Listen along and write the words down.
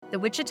The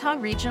Wichita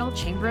Regional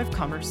Chamber of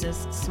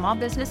Commerce's small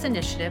business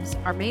initiatives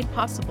are made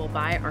possible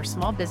by our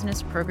small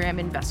business program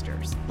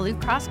investors, Blue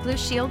Cross Blue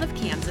Shield of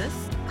Kansas,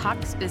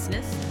 Cox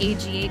Business,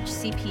 AGH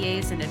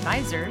CPAs and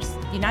Advisors,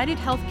 United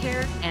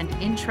Healthcare, and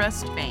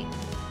Intrust Bank.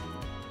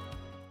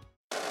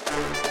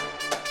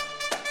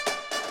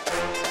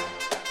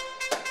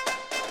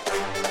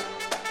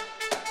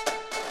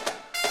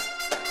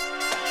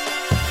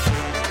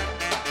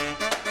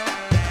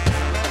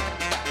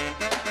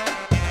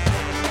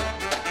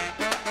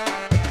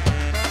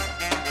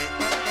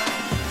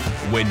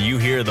 When you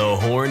hear the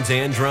horns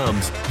and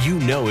drums, you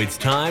know it's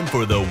time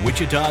for the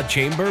Wichita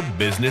Chamber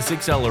Business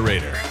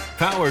Accelerator,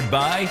 powered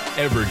by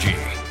Evergy.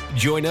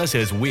 Join us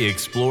as we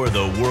explore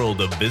the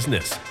world of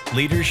business,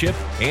 leadership,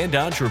 and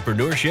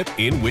entrepreneurship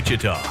in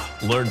Wichita.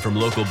 Learn from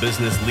local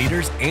business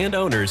leaders and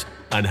owners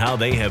on how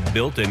they have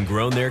built and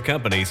grown their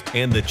companies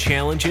and the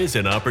challenges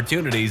and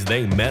opportunities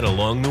they met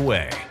along the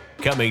way.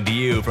 Coming to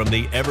you from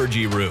the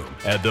Evergy Room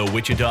at the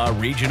Wichita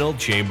Regional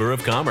Chamber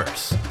of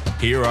Commerce.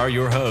 Here are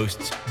your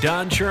hosts,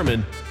 Don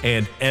Sherman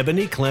and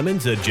Ebony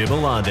Clemens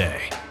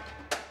Ajibalade.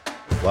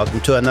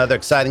 Welcome to another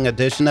exciting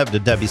edition of the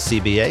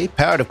WCBA,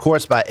 powered, of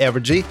course, by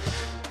Evergy.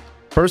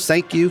 First,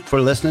 thank you for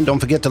listening. Don't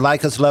forget to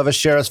like us, love us,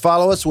 share us,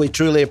 follow us. We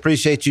truly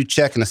appreciate you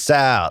checking us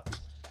out.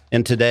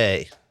 And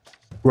today,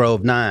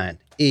 Grove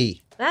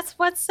 9E. That's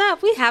what's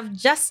up. We have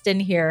Justin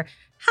here.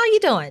 How you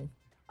doing?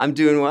 I'm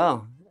doing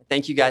well.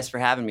 Thank you guys for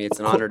having me.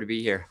 It's an honor to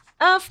be here.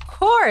 Of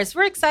course.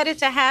 We're excited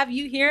to have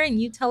you here and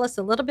you tell us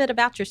a little bit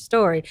about your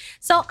story.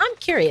 So I'm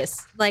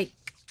curious,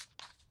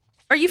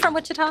 are you from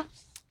Wichita?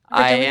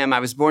 I am.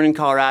 I was born in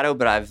Colorado,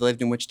 but I've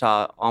lived in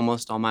Wichita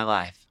almost all my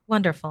life.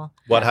 Wonderful.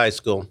 What high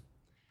school?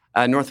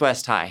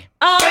 Northwest High.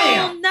 Oh,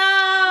 Bam! no.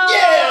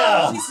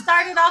 Yeah! We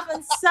started off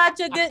on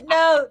such a good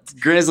note.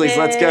 Grizzlies,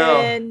 let's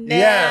go. And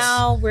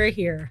now we're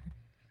here.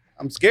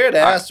 I'm scared to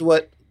ask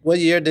what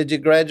year did you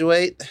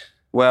graduate?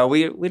 Well,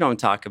 we don't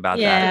talk about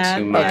that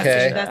too much.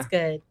 Okay. That's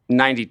good.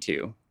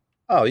 92.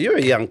 Oh, you're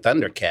a young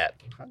Thundercat.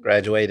 I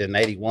graduated in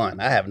 81.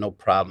 I have no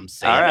problem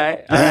saying All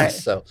it. right.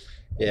 So,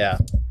 yeah.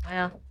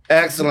 Well.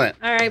 Excellent.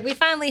 All right, we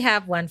finally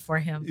have one for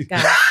him,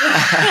 guys.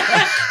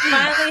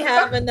 Finally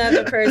have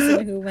another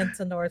person who went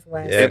to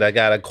Northwest. Yeah, I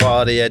got a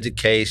quality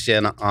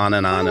education, on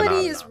and on and on.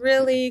 Quality is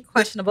really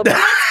questionable, but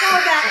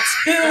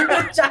let's go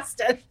back to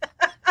Justin.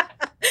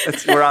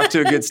 We're off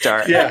to a good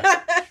start.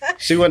 Yeah.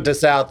 She went to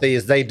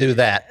Southeast. They do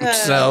that.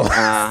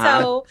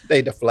 So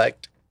they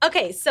deflect.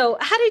 Okay, so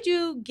how did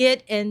you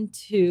get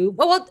into,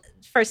 well,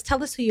 first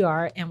tell us who you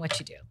are and what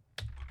you do.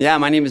 Yeah,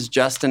 my name is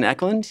Justin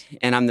Eklund,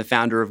 and I'm the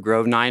founder of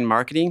Grove 9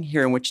 Marketing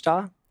here in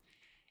Wichita.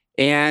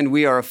 And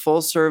we are a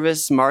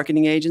full-service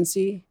marketing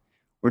agency.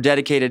 We're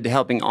dedicated to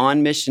helping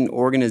on-mission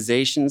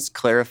organizations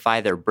clarify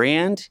their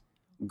brand,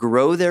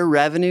 grow their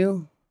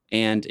revenue,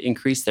 and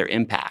increase their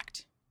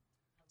impact.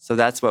 So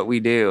that's what we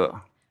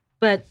do.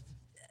 But,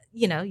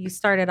 you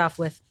started off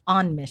with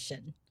on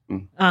mission.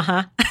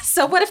 Uh-huh.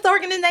 So what if the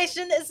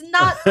organization is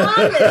not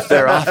on mission?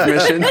 They're off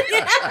mission.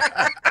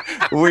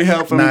 We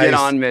help them get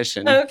on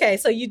mission. Okay,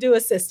 so you do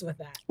assist with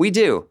that. We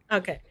do.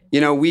 Okay.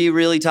 We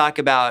really talk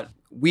about,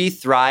 we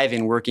thrive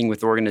in working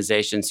with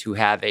organizations who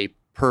have a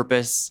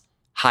purpose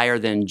higher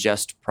than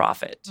just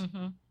profit.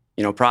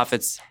 Mm-hmm.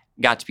 Profits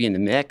got to be in the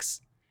mix,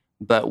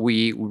 but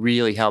we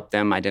really help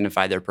them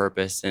identify their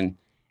purpose, and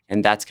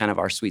that's kind of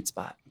our sweet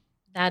spot.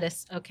 That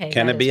is, okay.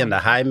 Can it be in the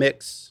high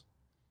mix?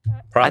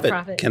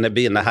 Profit. Can it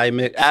be in the high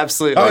mix?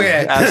 Absolutely.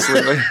 Okay.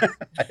 Absolutely.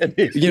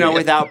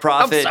 Without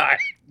profit,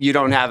 you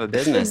don't have a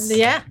business.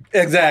 Yeah.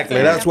 Exactly.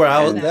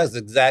 That's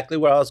exactly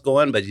where I was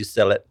going, but you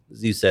said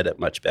it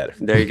much better.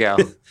 There you go.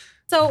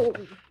 So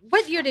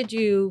what year did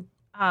you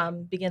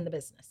begin the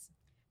business?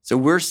 So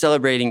we're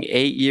celebrating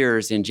 8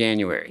 years in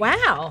January.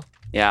 Wow.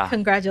 Yeah.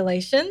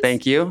 Congratulations.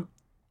 Thank you.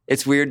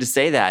 It's weird to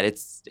say that.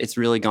 It's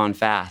really gone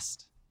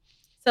fast.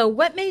 So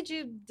what made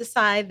you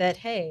decide that,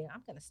 hey,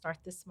 I'm going to start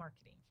this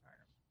marketing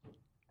firm?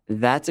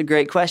 That's a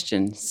great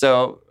question.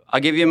 So I'll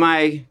give you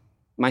my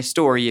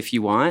story if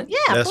you want. Yeah,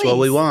 That's please. what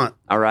we want.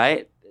 All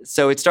right.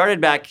 So it started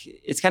back,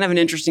 it's kind of an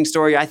interesting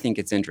story. I think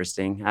it's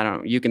interesting.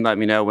 You can let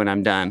me know when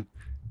I'm done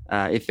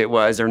if it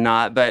was or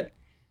not. But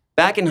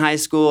back in high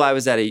school, I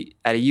was at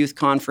a youth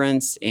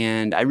conference,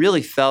 and I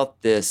really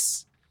felt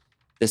this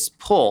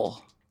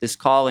pull, this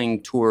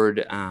calling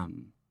toward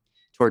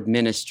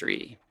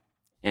ministry.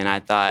 And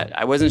I thought,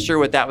 I wasn't sure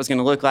what that was going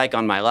to look like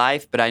on my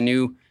life, but I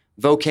knew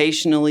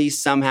vocationally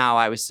somehow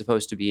I was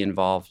supposed to be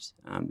involved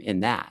in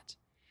that.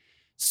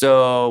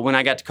 So when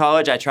I got to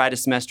college, I tried a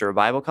semester of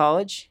Bible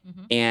college,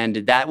 and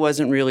that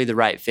wasn't really the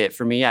right fit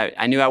for me.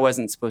 I knew I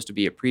wasn't supposed to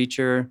be a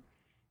preacher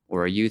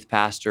or a youth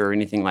pastor or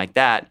anything like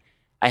that.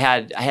 I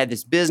had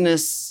this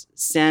business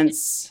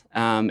sense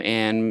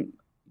and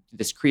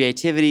this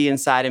creativity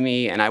inside of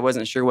me, and I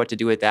wasn't sure what to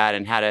do with that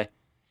and how to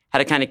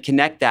kind of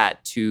connect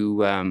that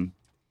to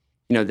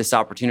this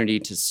opportunity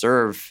to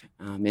serve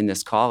in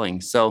this calling.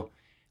 So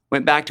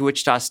went back to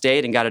Wichita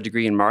State and got a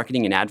degree in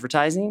marketing and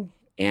advertising.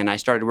 And I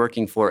started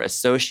working for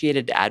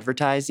Associated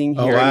Advertising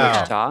here in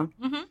Wichita.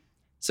 Mm-hmm.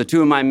 So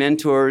two of my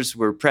mentors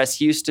were Press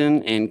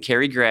Houston and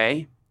Kerry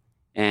Gray,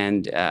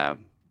 and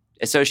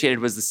Associated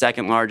was the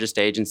second largest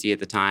agency at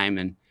the time,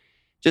 and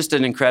just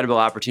an incredible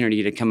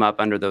opportunity to come up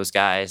under those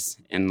guys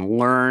and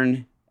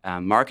learn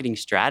marketing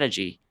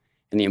strategy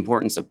and the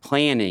importance of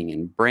planning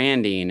and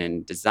branding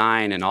and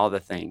design and all the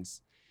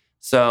things.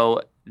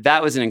 So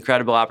that was an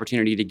incredible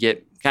opportunity to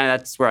get,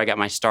 that's where I got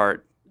my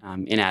start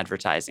in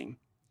advertising.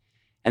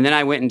 And then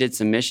I went and did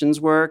some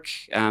missions work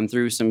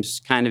through some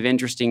kind of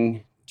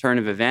interesting turn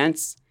of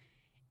events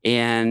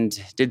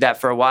and did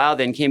that for a while,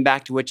 then came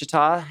back to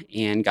Wichita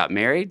and got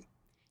married.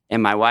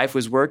 And my wife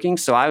was working,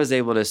 so I was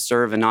able to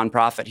serve a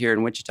nonprofit here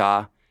in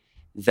Wichita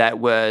that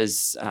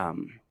was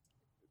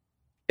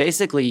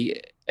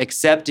basically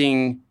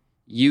accepting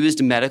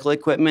used medical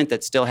equipment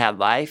that still had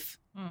life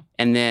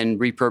and then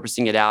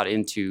repurposing it out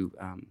into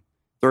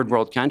third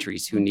world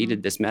countries who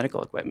needed this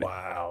medical equipment.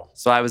 Wow.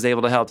 So I was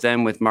able to help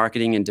them with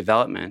marketing and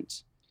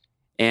development.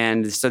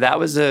 And so that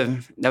was a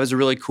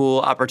really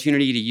cool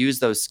opportunity to use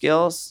those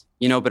skills,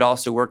 but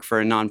also work for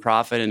a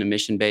nonprofit and a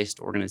mission-based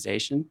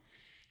organization.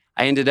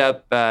 I ended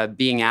up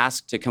being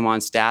asked to come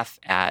on staff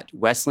at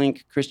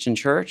Westlink Christian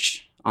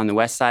Church on the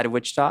west side of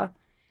Wichita.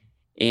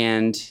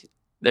 And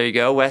there you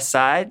go, west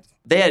side.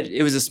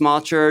 It was a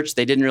small church.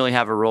 They didn't really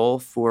have a role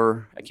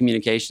for a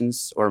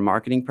communications or a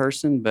marketing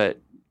person, but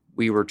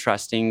we were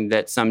trusting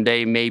that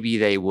someday maybe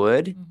they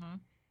would.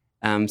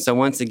 So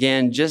once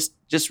again, just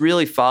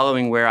really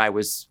following where I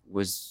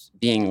was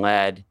being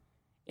led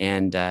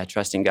and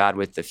trusting God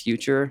with the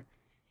future.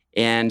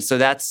 And so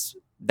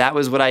that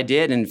was what I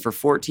did. And for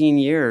 14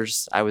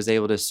 years, I was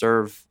able to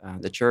serve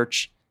the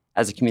church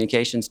as a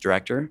communications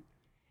director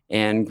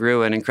and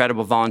grew an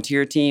incredible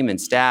volunteer team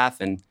and staff.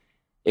 And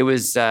it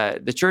was,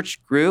 the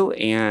church grew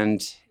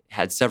and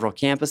had several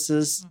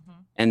campuses.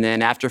 And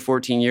then after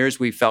 14 years,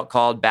 we felt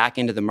called back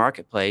into the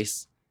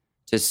marketplace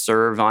to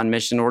serve on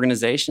mission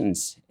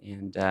organizations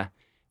and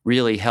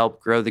really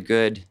help grow the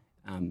good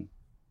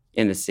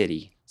in the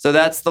city. So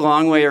that's the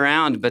long way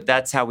around, but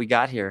that's how we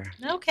got here.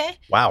 Okay.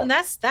 Wow. And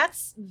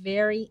that's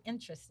very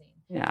interesting.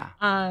 Yeah.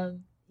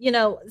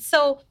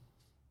 So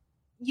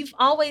you've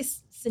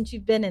always, since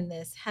you've been in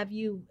this, have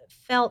you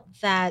felt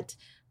that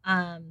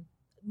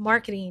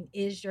marketing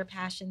is your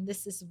passion?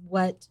 This is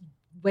what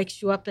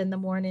wakes you up in the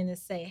morning and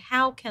say,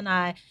 how can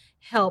I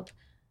help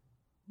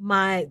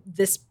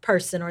this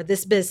person or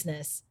this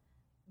business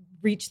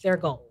reach their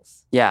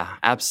goals? Yeah,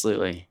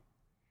 absolutely.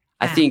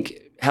 Wow. I think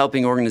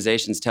helping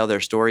organizations tell their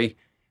story,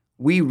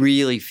 we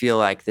really feel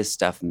like this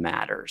stuff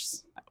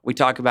matters. We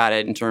talk about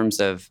it in terms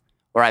of,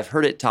 or I've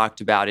heard it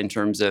talked about in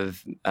terms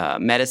of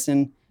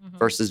medicine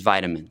versus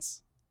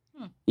vitamins.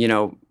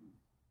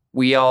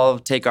 We all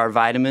take our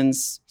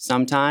vitamins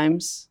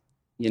sometimes.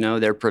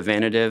 They're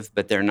preventative,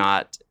 but they're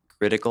not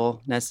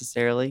critical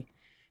necessarily.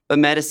 But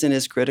medicine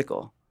is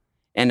critical.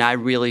 And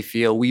we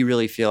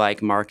really feel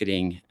like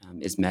marketing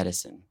is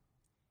medicine.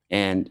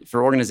 And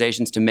for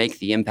organizations to make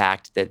the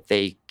impact that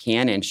they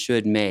can and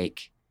should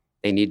make,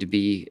 they need to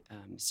be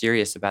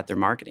serious about their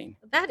marketing.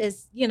 That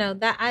is,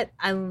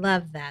 I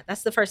love that.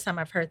 That's the first time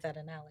I've heard that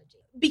analogy.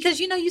 Because,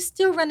 you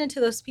still run into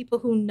those people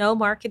who know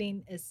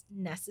marketing is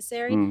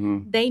necessary.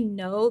 They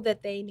know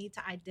that they need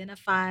to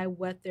identify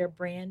what their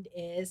brand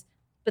is,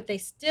 but they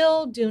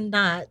still do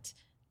not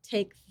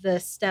take the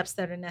steps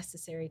that are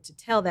necessary to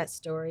tell that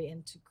story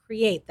and to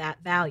create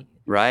that value.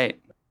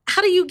 Right.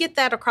 How do you get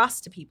that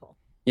across to people?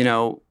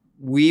 The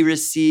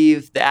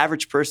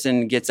average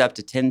person gets up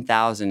to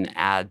 10,000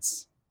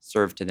 ads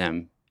served to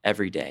them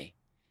every day.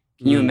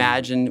 Can you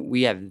imagine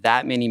we have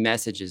that many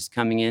messages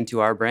coming into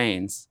our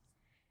brains?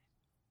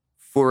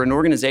 For an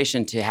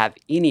organization to have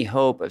any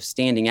hope of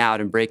standing out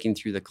and breaking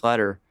through the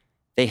clutter,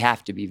 they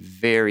have to be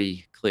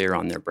very clear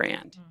on their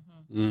brand.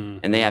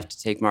 And they have to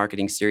take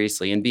marketing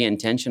seriously and be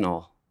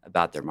intentional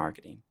about their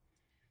marketing.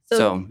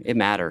 So it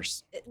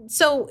matters.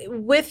 So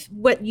with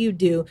what you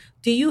do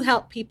you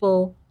help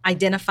people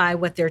identify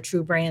what their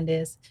true brand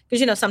is?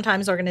 Because,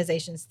 sometimes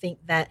organizations think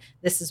that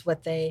this is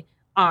what they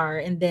are,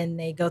 and then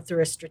they go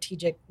through a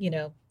strategic,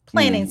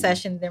 planning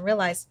session, and then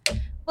realize,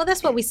 well,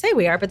 that's what we say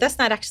we are, but that's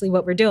not actually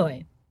what we're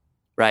doing.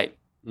 Right.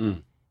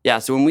 Yeah.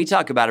 So when we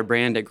talk about a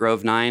brand at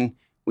Grove 9,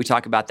 we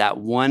talk about that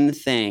one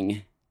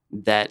thing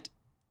that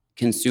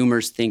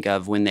consumers think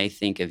of when they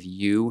think of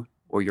you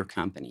or your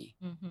company.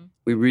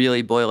 We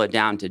really boil it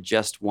down to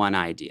just one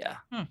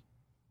idea.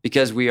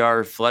 Because we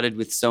are flooded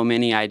with so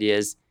many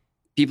ideas,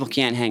 people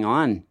can't hang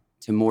on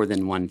to more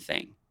than one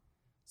thing.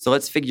 So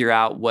let's figure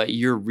out what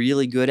you're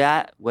really good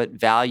at, what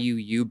value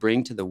you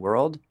bring to the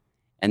world,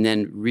 and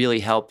then really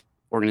help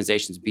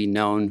organizations be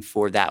known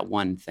for that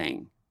one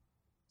thing.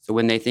 So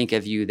when they think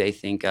of you, they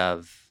think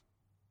of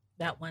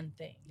that one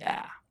thing.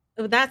 Yeah.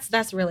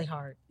 That's really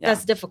hard. Yeah.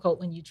 That's difficult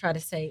when you try to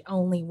say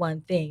only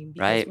one thing.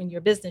 Because when you're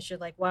a business, you're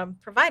like, well, I'm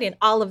providing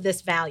all of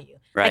this value.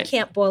 I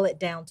can't boil it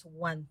down to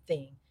one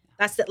thing.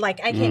 That's I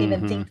can't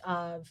even think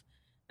of,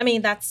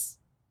 that's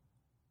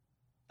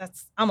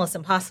almost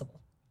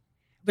impossible.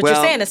 But you're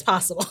saying it's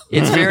possible.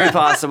 It's very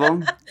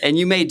possible. And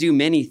you may do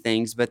many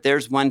things, but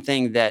there's one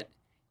thing that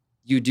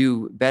you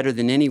do better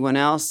than anyone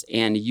else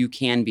and you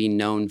can be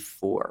known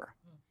for.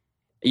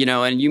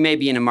 And you may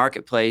be in a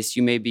marketplace,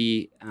 you may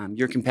be,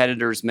 your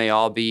competitors may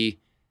all be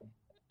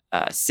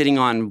sitting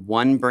on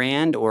one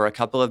brand or a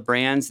couple of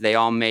brands. They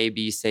all may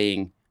be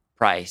saying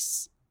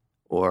price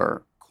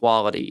or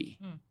quality.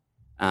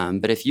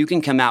 But if you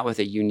can come out with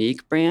a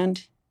unique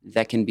brand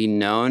that can be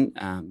known,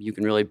 you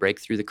can really break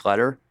through the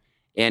clutter.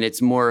 And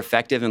it's more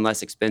effective and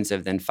less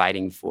expensive than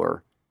fighting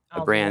for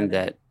a brand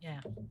that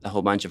a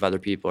whole bunch of other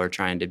people are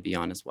trying to be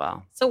on as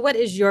well. So what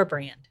is your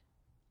brand?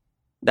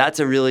 That's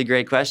a really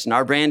great question.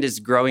 Our brand is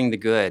Growing the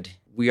Good.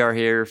 We are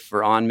here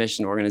for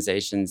on-mission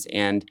organizations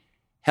and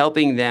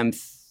helping them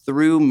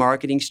through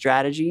marketing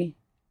strategy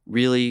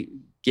really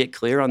get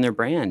clear on their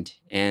brand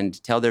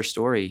and tell their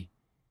story.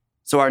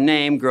 So our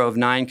name, Grow of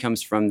Nine,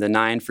 comes from the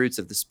 9 fruits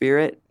of the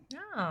Spirit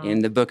in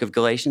the book of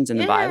Galatians in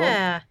the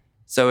Bible.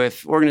 So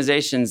if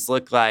organizations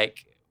look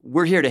like,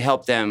 we're here to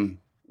help them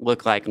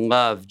look like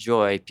love,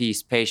 joy,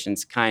 peace,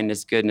 patience,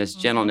 kindness, goodness,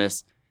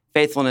 gentleness,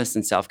 faithfulness,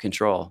 and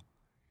self-control.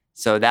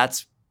 So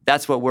that's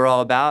what we're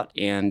all about,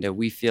 and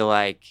we feel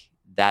like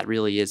that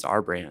really is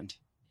our brand.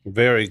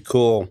 Very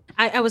cool.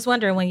 I was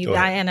wondering when you,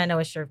 and I know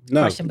it's your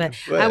question, but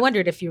I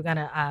wondered if you were going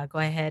to go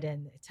ahead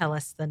and tell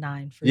us the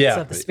 9 fruits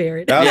of the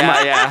Spirit.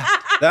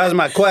 That was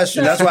my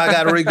question. That's why I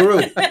got to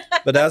regroup,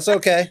 but that's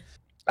okay.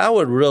 I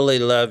would really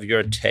love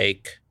your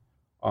take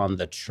on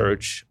the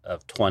church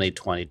of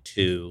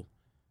 2022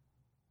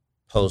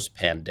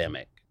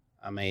 post-pandemic.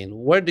 I mean,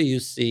 where do you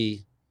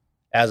see,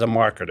 as a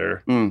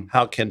marketer,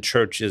 how can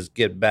churches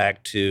get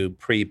back to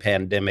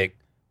pre-pandemic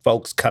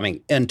folks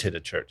coming into the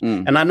church?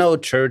 And I know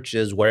church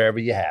is wherever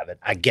you have it.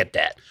 I get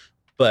that.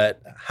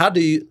 But how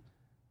do you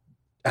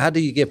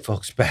get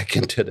folks back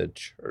into the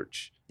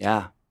church?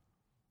 Yeah.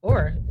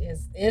 Or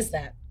is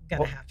that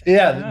going to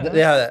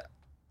happen?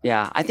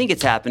 Yeah, I think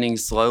it's happening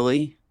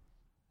slowly.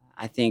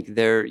 I think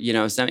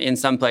in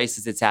some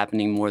places it's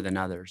happening more than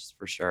others,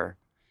 for sure.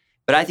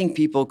 But I think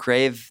people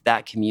crave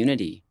that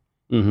community.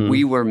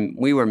 We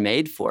were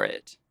made for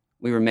it.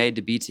 We were made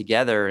to be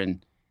together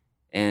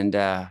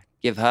and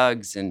give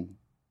hugs and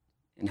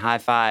high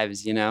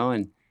fives,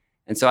 and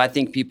so I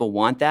think people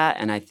want that.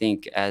 And I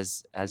think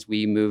as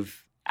we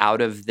move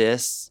out of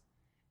this,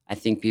 I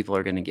think people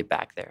are going to get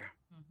back there.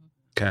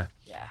 Okay.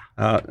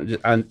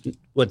 Yeah.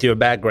 With your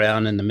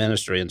background in the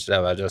ministry and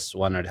stuff, I just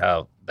wondered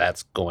how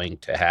that's going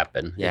to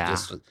happen. Yeah. It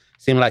just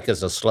seems like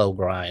it's a slow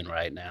grind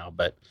right now,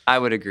 but I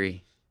would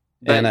agree.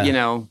 But,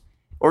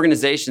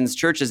 organizations,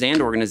 churches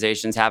and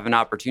organizations have an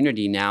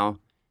opportunity now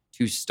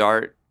to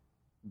start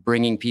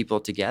bringing people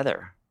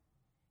together.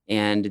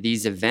 And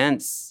these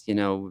events,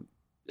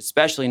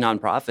 especially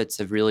nonprofits,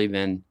 have really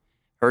been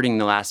hurting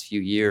the last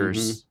few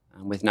years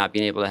with not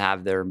being able to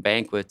have their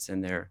banquets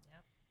and their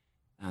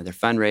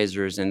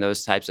fundraisers and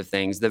those types of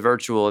things. The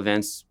virtual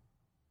events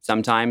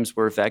sometimes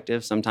were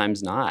effective,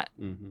 sometimes not.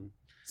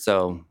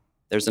 So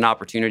there's an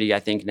opportunity, I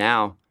think,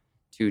 now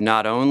to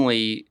not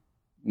only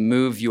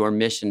move your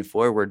mission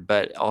forward,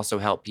 but also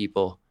help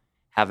people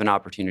have an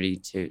opportunity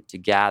to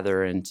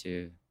gather and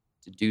to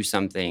do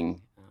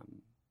something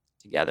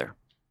together.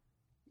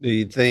 Do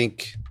you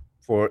think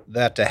for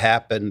that to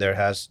happen, there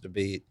has to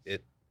be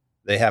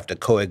they have to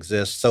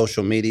coexist?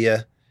 Social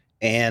media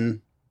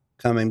and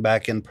coming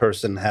back in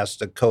person has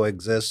to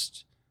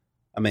coexist.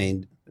 I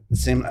mean, it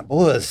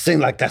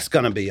seemed like that's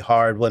going to be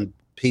hard when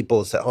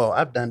people say, "Oh,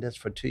 I've done this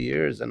for 2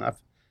 years and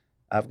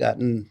I've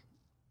gotten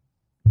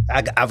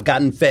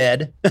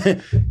fed,"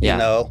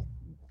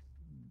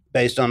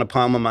 based on the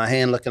palm of my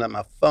hand, looking at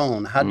my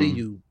phone. How do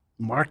you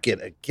market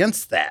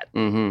against that?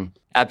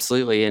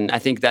 Absolutely. And I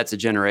think that's a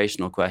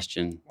generational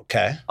question.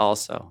 Okay.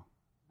 Also,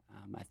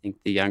 I think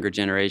the younger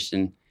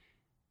generation,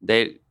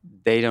 they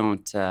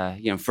don't,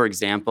 for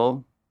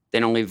example,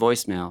 they don't leave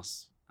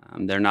voicemails.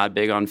 They're not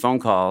big on phone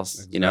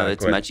calls. Exactly.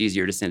 It's much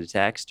easier to send a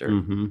text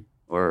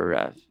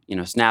or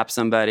snap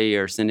somebody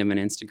or send them an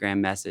Instagram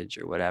message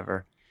or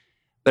whatever.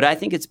 But I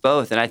think it's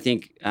both. And I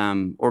think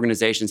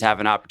organizations have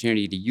an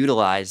opportunity to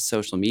utilize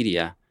social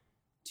media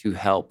to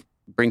help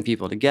bring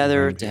people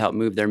together, to help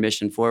move their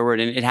mission forward.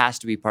 And it has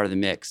to be part of the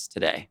mix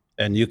today.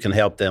 And you can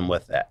help them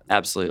with that.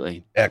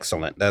 Absolutely.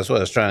 Excellent. That's what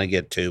I was trying to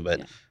get to,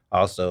 but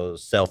also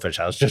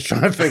selfish. I was just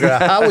trying to figure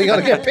out how are we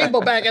going to get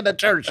people back in the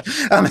church?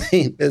 I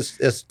mean,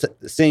 it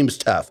seems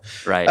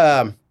tough.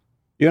 Right.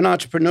 You're an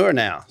entrepreneur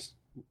now.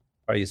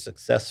 Are you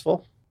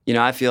successful?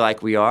 I feel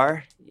like we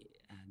are.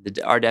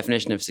 Our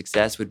definition of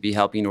success would be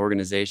helping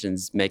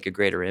organizations make a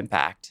greater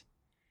impact.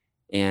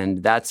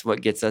 And that's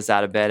what gets us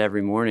out of bed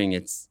every morning.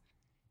 It's,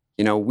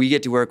 we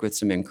get to work with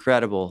some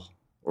incredible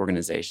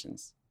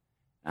organizations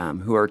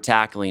who are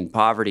tackling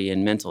poverty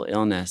and mental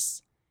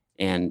illness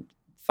and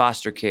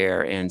foster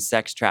care and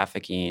sex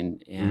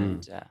trafficking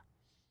and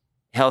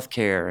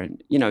healthcare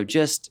and,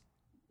 just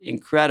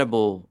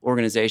incredible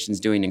organizations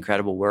doing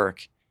incredible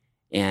work.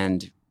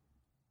 And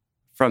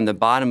from the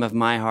bottom of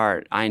my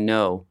heart, I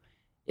know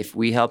if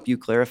we help you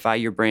clarify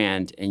your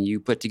brand and you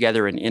put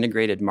together an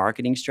integrated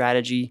marketing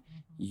strategy,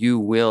 you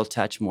will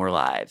touch more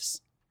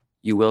lives.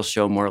 You will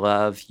show more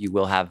love. You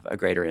will have a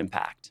greater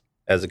impact.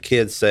 as the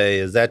kids say,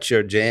 is that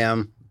your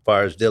jam as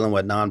far as dealing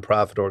with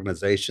nonprofit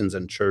organizations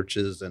and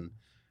churches? And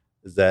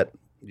is that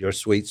your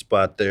sweet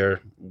spot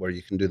there where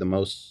you can do the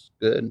most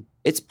good?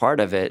 It's part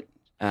of it.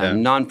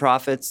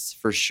 Nonprofits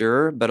for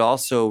sure, but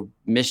also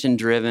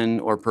mission-driven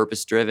or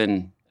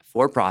purpose-driven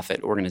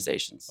for-profit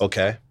organizations.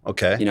 Okay.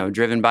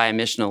 Driven by a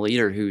missional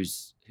leader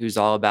who's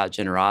all about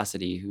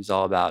generosity, who's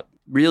all about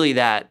really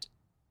that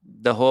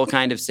the whole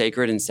kind of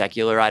sacred and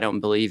secular. I don't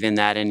believe in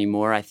that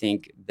anymore. I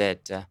think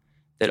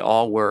that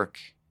all work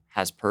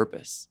has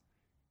purpose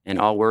and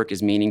all work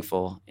is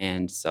meaningful.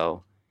 And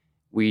so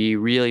we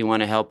really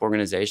want to help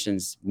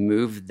organizations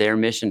move their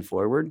mission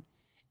forward.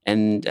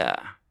 And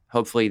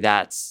hopefully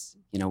that's,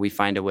 we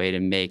find a way to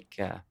make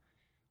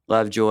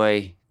love,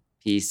 joy,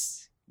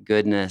 peace,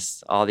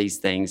 goodness, all these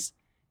things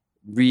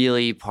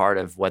really part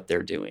of what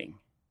they're doing.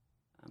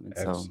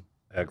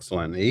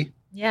 Excellent. E?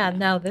 Yeah,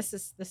 no, this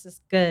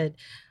is good.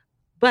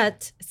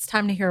 But it's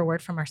time to hear a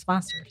word from our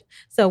sponsors.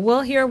 So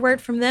we'll hear a word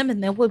from them,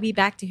 and then we'll be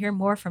back to hear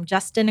more from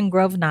Justin and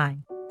Grove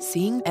 9.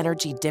 Seeing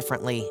energy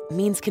differently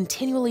means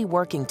continually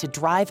working to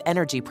drive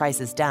energy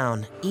prices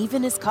down,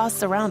 even as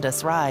costs around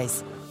us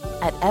rise.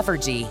 At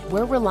Evergy,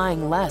 we're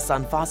relying less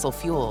on fossil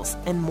fuels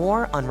and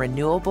more on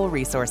renewable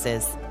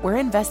resources. We're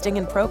investing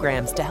in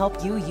programs to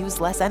help you use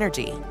less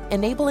energy,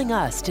 enabling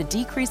us to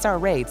decrease our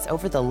rates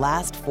over the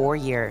last 4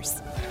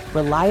 years.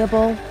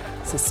 Reliable,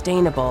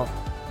 sustainable,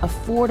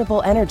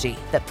 affordable energy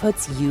that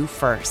puts you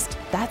first.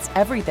 That's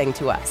everything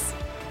to us.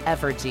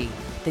 Evergy,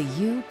 the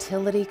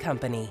utility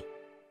company.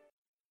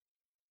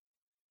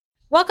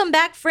 Welcome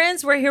back,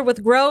 friends. We're here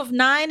with Grove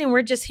 9, and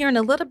we're just hearing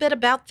a little bit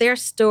about their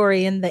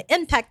story and the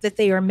impact that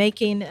they are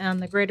making on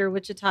the greater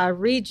Wichita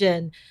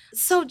region.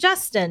 So,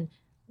 Justin,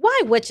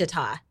 why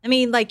Wichita? I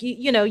mean, like,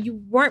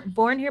 you weren't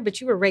born here, but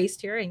you were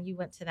raised here, and you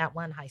went to that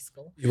one high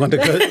school. You went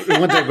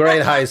to a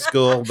great high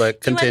school,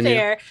 but continue. You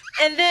went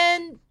there. And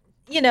then,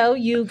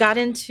 you got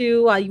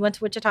into, you went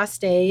to Wichita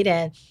State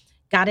and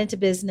got into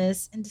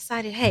business and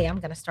decided, hey, I'm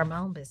going to start my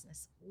own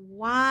business.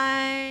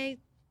 Why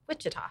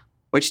Wichita?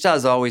 Wichita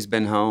has always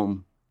been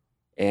home,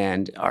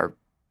 and our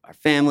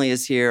family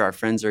is here, our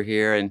friends are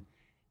here, and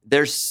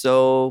there's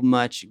so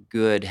much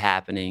good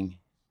happening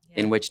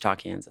in Wichita,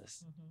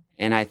 Kansas. Mm-hmm.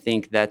 And I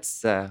think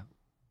that's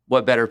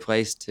what better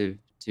place to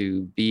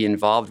be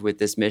involved with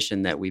this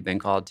mission that we've been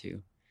called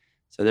to.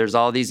 So there's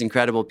all these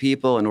incredible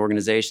people and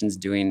organizations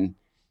doing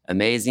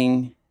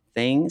amazing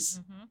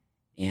things,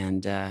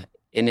 and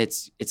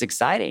it's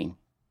exciting.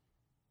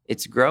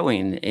 It's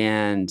growing,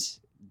 and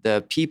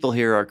the people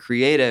here are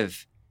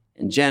creative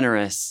and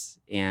generous,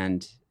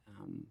 and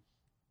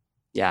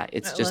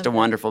it's just a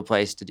wonderful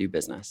place to do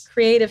business.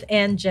 Creative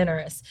and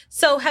generous.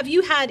 So have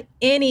you had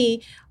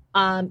any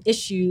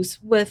issues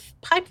with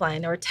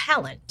pipeline or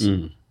talent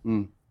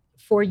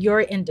for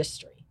your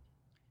industry?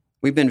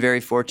 We've been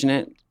very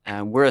fortunate.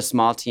 We're a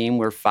small team.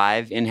 We're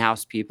 5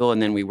 in-house people,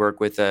 and then we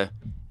work with a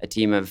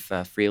team of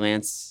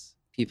freelance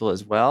people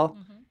as well.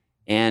 Mm-hmm.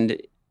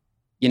 And,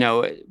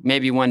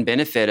 maybe one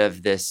benefit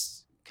of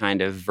this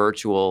kind of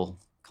virtual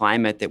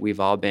climate that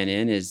we've all been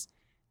in is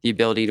the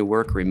ability to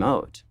work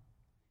remote.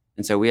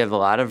 And so we have a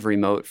lot of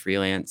remote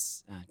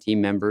freelance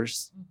team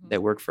members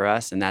that work for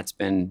us, and that's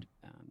been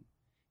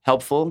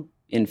helpful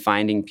in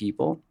finding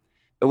people.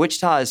 But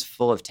Wichita is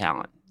full of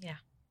talent. Yeah.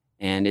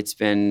 And it's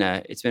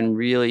been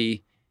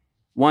really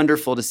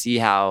wonderful to see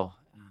how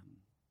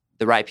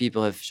the right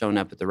people have shown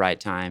up at the right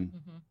time.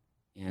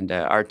 Mm-hmm. And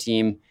our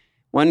team,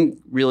 one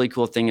really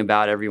cool thing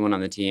about everyone on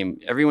the team,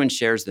 everyone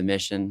shares the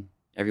mission.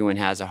 Everyone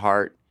has a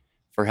heart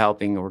for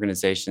helping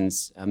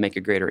organizations make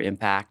a greater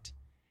impact.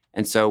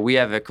 And so we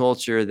have a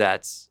culture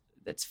that's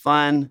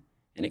fun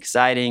and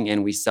exciting,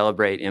 and we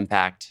celebrate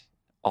impact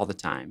all the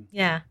time.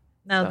 Yeah.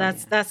 No,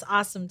 that's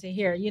awesome to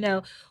hear.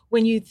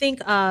 When you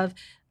think of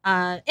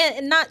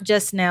and not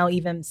just now,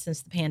 even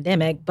since the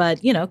pandemic,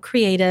 but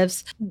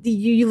creatives,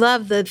 you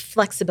love the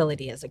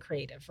flexibility as a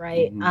creative,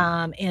 right?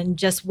 Mm-hmm. And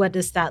just what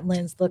does that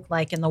lens look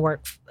like in the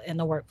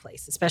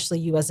workplace, especially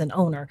you as an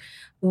owner?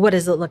 What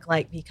does it look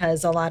like?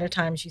 Because a lot of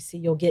times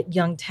you'll get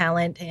young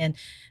talent and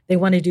they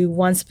want to do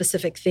one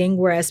specific thing,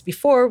 whereas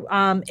before,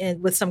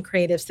 and with some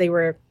creatives, they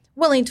were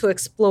willing to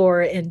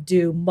explore and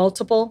do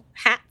multiple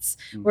hats,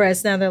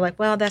 whereas now they're like,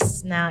 well,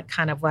 that's not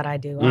kind of what I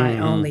do. Mm-hmm. I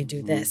only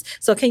do this.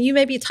 So can you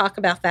maybe talk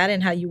about that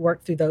and how you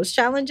work through those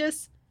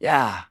challenges?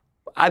 Yeah.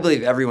 I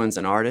believe everyone's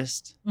an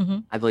artist. Mm-hmm.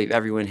 I believe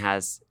everyone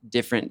has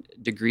different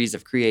degrees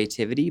of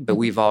creativity, but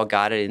we've all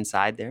got it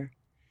inside there.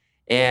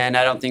 And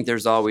I don't think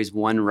there's always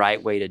one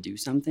right way to do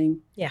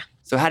something. Yeah.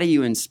 So how do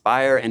you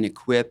inspire and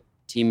equip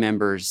team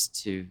members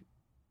to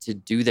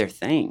do their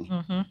thing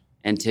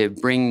and to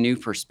bring new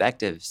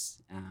perspectives?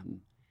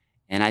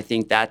 And I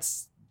think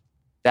that's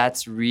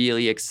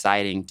really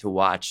exciting to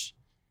watch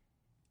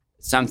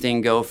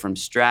something go from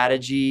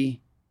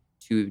strategy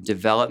to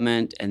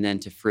development and then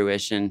to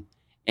fruition.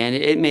 And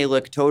it may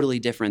look totally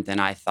different than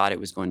I thought it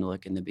was going to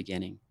look in the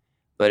beginning.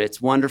 But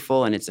it's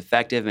wonderful and it's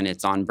effective and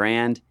it's on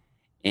brand.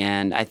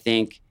 And I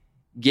think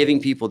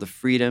giving people the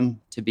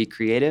freedom to be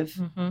creative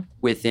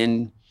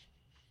within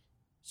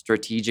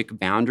strategic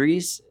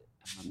boundaries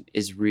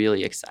is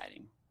really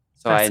exciting.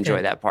 So That's I enjoy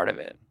good. that part of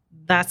it.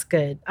 That's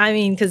good. I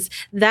mean, because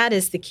that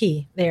is the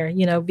key there,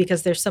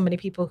 because there's so many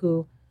people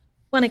who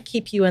want to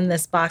keep you in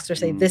this box or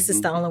say this is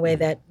the only way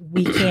that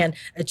we can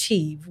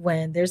achieve,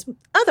 when there's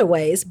other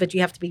ways, but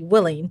you have to be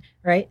willing,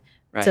 right,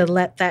 to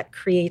let that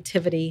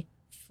creativity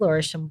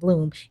flourish and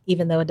bloom,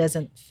 even though it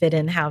doesn't fit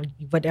in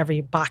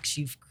whatever box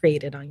you've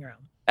created on your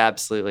own.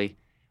 Absolutely.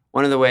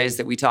 One of the ways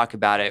that we talk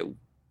about it,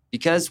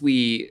 because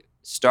we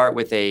start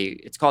with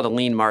it's called a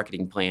lean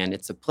marketing plan.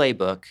 It's a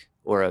playbook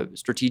or a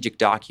strategic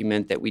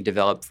document that we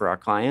develop for our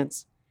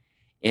clients.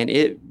 And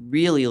it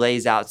really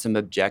lays out some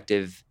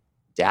objective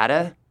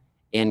data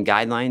and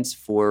guidelines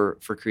for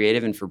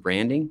creative and for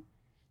branding.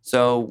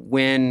 So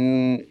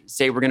when,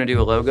 say, we're going to do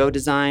a logo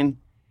design,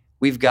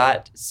 we've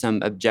got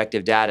some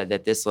objective data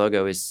that this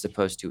logo is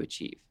supposed to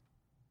achieve.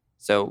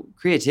 So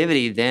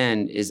creativity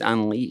then is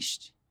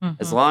unleashed.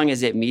 As long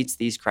as it meets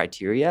these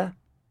criteria,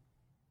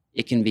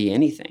 it can be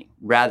anything,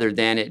 rather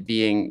than it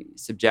being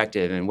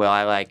subjective and, well,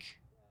 I like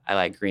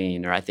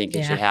green, or I think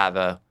it should have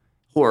a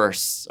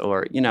horse,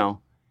 or,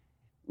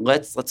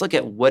 let's look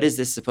at what is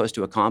this supposed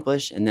to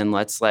accomplish, and then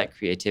let's let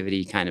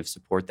creativity kind of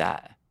support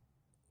that.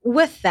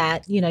 With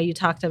that, you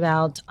talked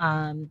about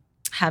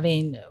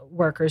having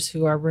workers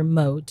who are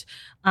remote.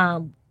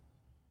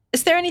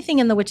 Is there anything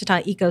in the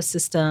Wichita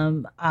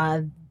ecosystem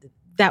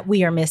that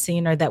we are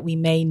missing or that we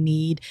may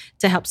need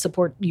to help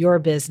support your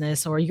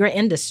business or your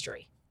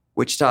industry?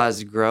 Wichita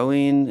is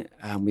growing.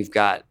 We've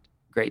got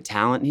great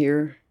talent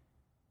here.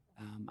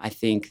 I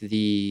think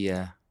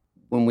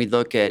when we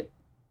look at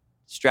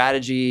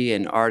strategy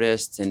and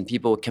artists and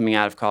people coming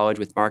out of college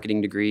with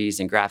marketing degrees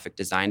and graphic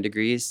design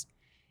degrees,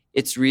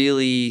 it's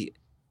really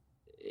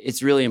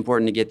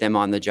important to get them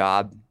on the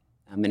job.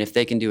 And if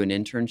they can do an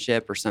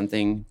internship or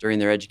something during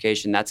their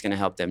education, that's going to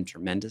help them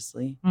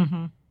tremendously.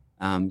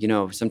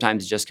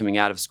 Sometimes just coming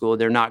out of school,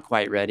 they're not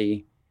quite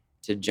ready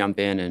to jump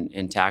in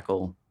and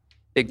tackle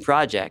big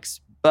projects.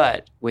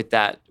 But with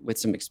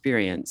some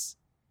experience,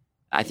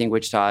 I think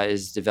Wichita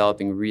is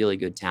developing really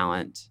good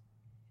talent.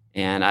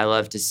 And I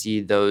love to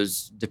see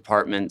those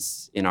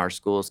departments in our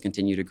schools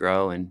continue to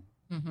grow. And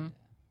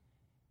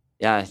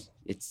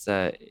it's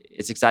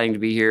exciting to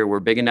be here.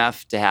 We're big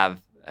enough to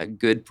have a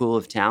good pool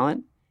of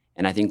talent.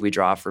 And I think we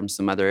draw from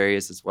some other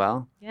areas as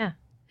well. Yeah.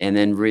 And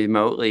then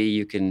remotely,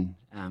 you can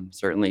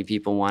certainly,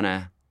 people want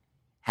to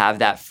have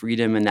that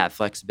freedom and that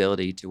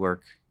flexibility to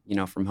work,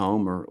 from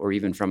home or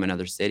even from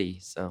another city.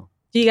 So,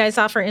 do you guys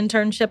offer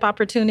internship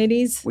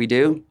opportunities? We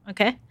do.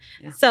 Okay.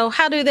 Yeah. So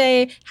how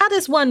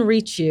does one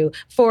reach you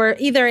for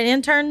either an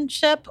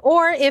internship,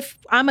 or if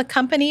I'm a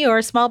company or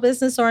a small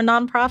business or a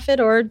nonprofit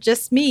or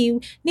just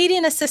me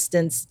needing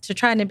assistance to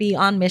trying to be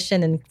on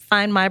mission and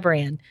find my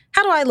brand?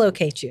 How do I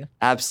locate you?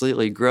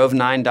 Absolutely.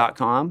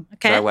 Grove9.com is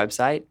our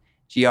website.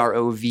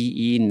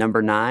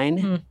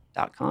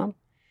 GROVE9.com.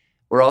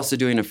 We're also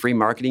doing a free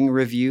marketing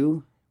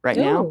review right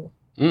now.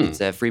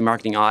 It's a free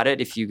marketing audit.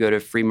 If you go to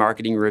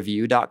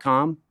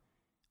freemarketingreview.com,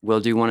 we'll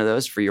do one of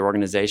those for your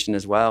organization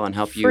as well and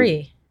help you.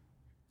 Free.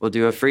 We'll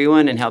do a free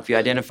one and help you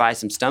identify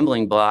some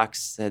stumbling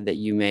blocks that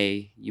you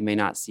may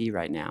not see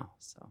right now.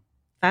 So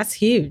that's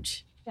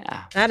huge.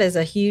 Yeah. That is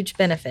a huge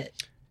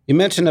benefit. You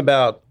mentioned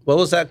about, what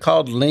was that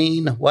called?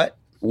 Lean what?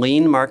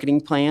 Lean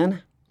marketing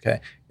plan. Okay.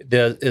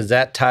 Is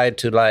that tied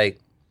to like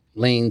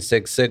Lean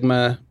Six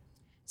Sigma?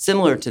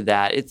 Similar to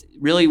that. It's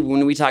really,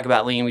 when we talk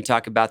about lean, we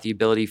talk about the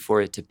ability for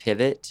it to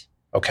pivot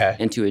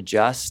and to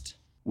adjust.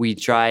 We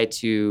try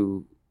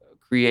to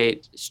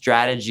create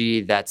strategy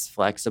that's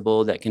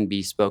flexible, that can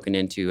be spoken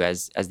into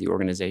as the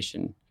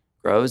organization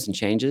grows and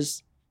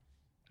changes.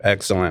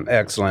 Excellent.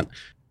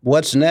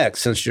 What's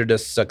next, since you're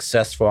this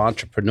successful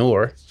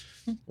entrepreneur?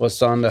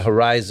 What's on the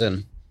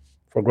horizon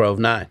for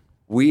Grove9?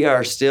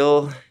 We're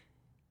still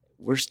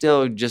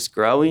just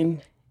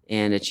growing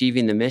and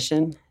achieving the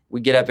mission.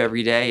 We get up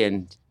every day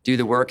and do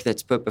the work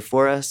that's put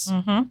before us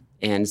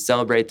and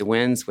celebrate the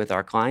wins with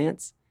our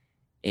clients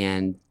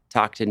and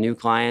talk to new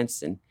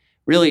clients. And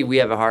really, we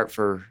have a heart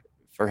for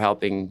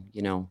helping,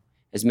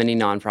 as many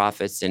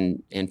nonprofits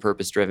and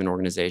purpose-driven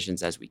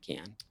organizations as we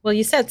can. Well,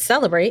 you said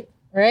celebrate,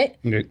 right?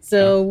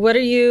 So what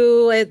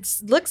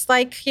it looks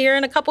like here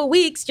in a couple of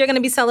weeks, you're going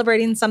to be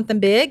celebrating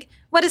something big.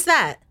 What is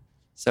that?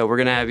 So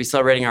we're going to be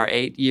celebrating our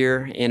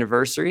 8-year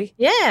anniversary.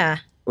 Yeah.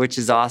 Which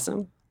is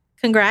awesome.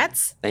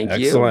 Congrats. Thank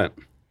you. Excellent.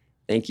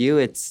 Thank you.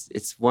 It's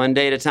one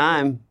day at a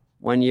time,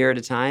 1 year at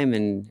a time.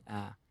 And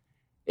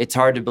it's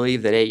hard to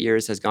believe that 8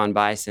 years has gone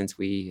by since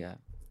we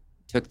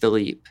took the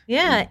leap.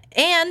 Yeah.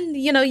 And,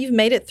 you've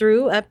made it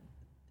through a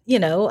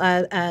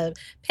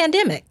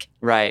pandemic.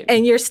 Right.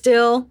 And you're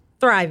still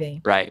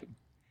thriving. Right.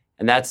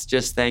 And that's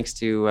just thanks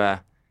to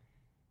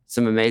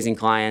some amazing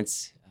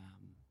clients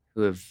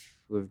who have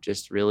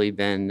just really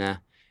been,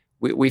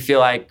 we feel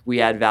like we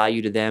add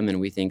value to them,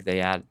 and we think they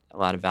add a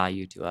lot of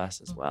value to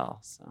us as well.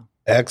 So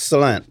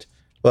excellent.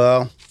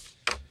 Well,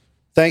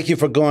 thank you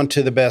for going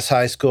to the best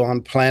high school on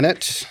the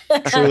planet.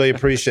 Truly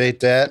appreciate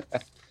that.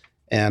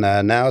 And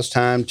now it's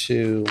time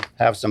to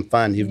have some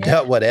fun. You've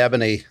dealt with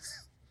Ebony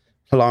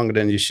longer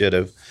than you should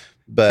have.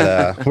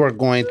 But we're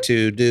going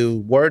to do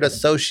word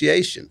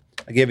association.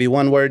 I give you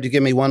one word, you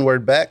give me one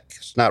word back.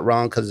 It's not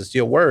wrong because it's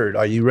your word.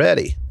 Are you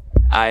ready?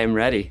 I am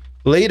ready.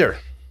 Leader.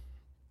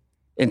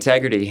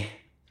 Integrity.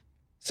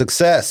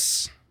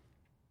 Success.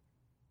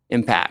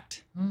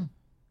 Impact.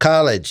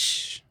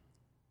 College.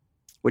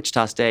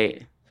 Wichita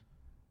State.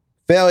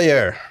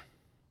 Failure.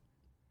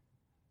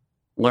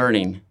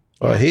 Learning.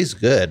 Oh, he's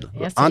good.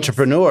 Yes, he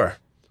Entrepreneur.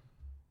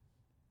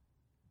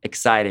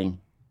 Exciting.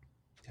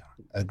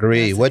 Agree.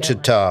 That's a good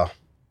Wichita.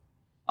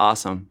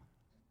 Awesome.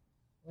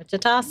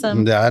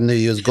 Wichita-some. I knew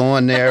you was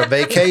going there.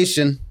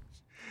 Vacation.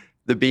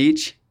 The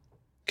beach.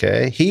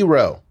 Okay.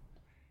 Hero.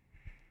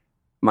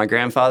 My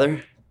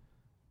grandfather.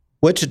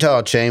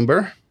 Wichita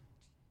Chamber.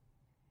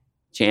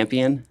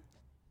 Champion.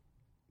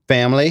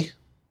 Family.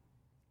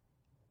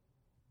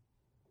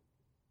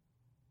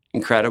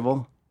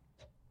 Incredible.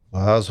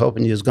 Well, I was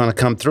hoping you was going to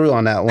come through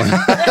on that one.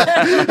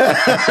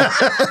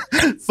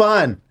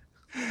 Fun.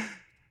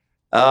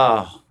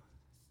 Oh,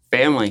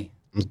 family.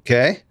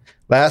 Okay.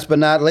 Last but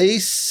not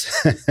least,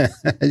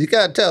 you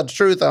got to tell the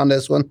truth on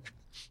this one.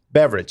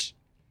 Beverage.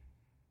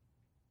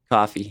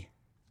 Coffee.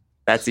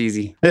 That's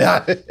easy.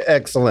 Yeah,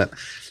 excellent.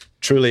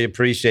 Truly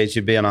appreciate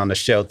you being on the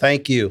show.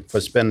 Thank you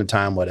for spending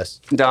time with us.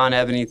 Don,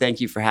 Ebony,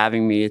 thank you for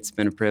having me. It's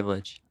been a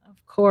privilege.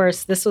 Of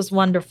course, this was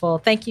wonderful.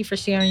 Thank you for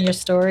sharing your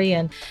story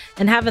and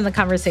having the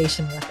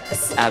conversation with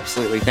us.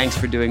 Absolutely. Thanks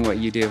for doing what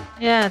you do.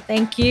 Yeah,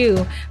 thank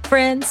you.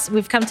 Friends,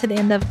 we've come to the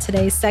end of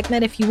today's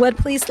segment. If you would,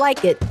 please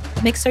like it.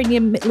 Make sure you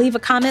leave a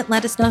comment.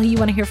 Let us know who you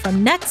want to hear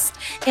from next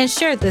and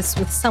share this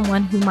with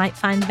someone who might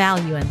find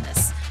value in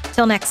this.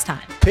 Till next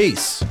time.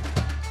 Peace.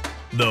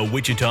 The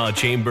Wichita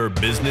Chamber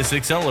Business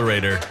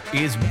Accelerator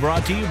is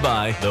brought to you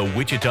by the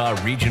Wichita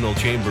Regional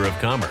Chamber of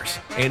Commerce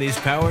and is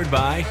powered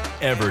by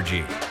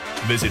Evergy.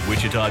 Visit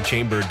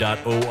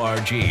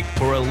wichitachamber.org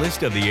for a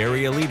list of the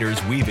area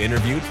leaders we've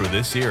interviewed for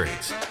this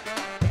series.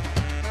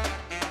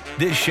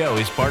 This show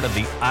is part of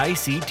the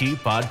ICT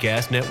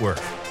Podcast Network.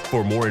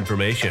 For more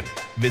information,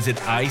 visit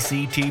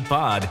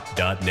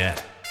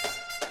ictpod.net.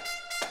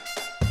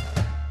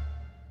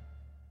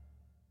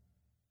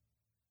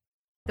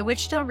 The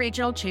Wichita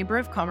Regional Chamber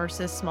of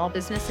Commerce's small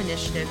business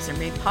initiatives are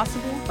made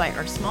possible by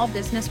our small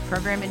business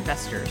program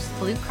investors,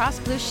 Blue Cross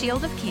Blue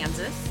Shield of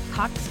Kansas,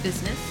 Cox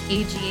Business,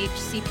 AGH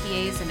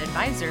CPAs and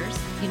Advisors,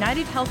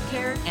 United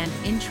Healthcare, and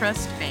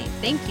Intrust Bank.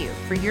 Thank you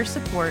for your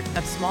support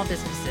of small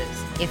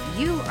businesses. If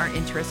you are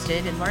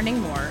interested in learning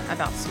more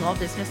about small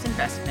business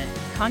investment,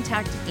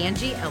 contact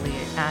Angie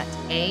Elliott at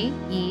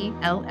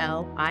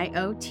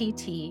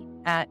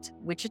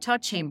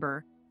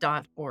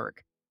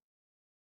AELLIOTT@wichitachamber.org.